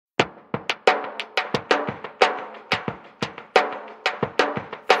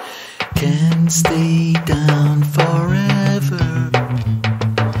stay down forever.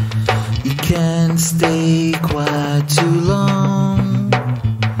 You can't stay quiet too long.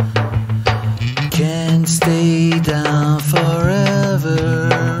 You can't stay down forever.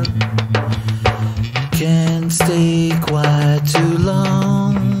 You can't stay quiet too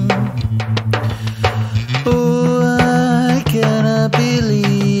long. Oh, I cannot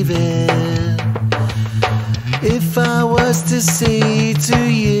believe it. If I was to say to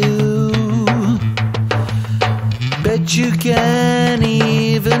you, bet you can't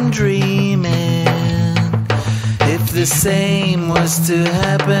even dream it. If the same was to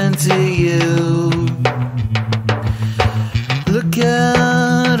happen to you, look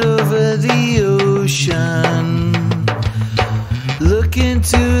out over the ocean, look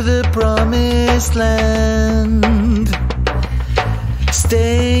into the promised land.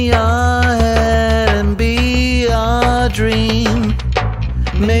 Stay ahead and be our dream.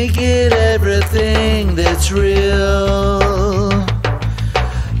 Make it everything that's real.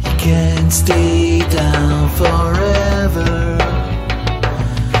 You can't stay down forever.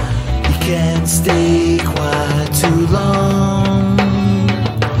 You can't stay quiet too long.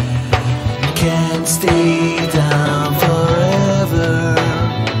 You can't stay down forever.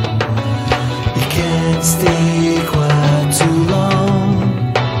 You can't stay quiet too long.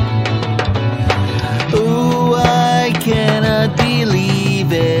 Oh, I cannot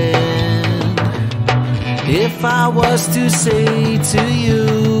believe it. If I was to say to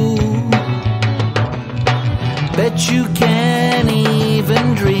you, bet you can't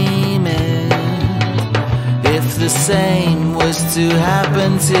even dream it. If the same was to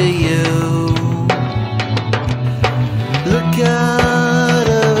happen to you, look out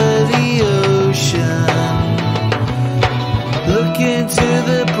over the ocean, look into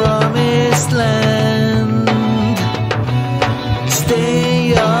the promised land.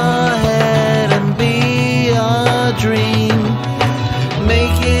 Stay ahead and be our dream.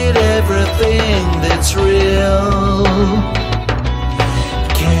 Make it everything that's real.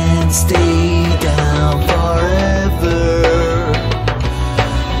 Can't stay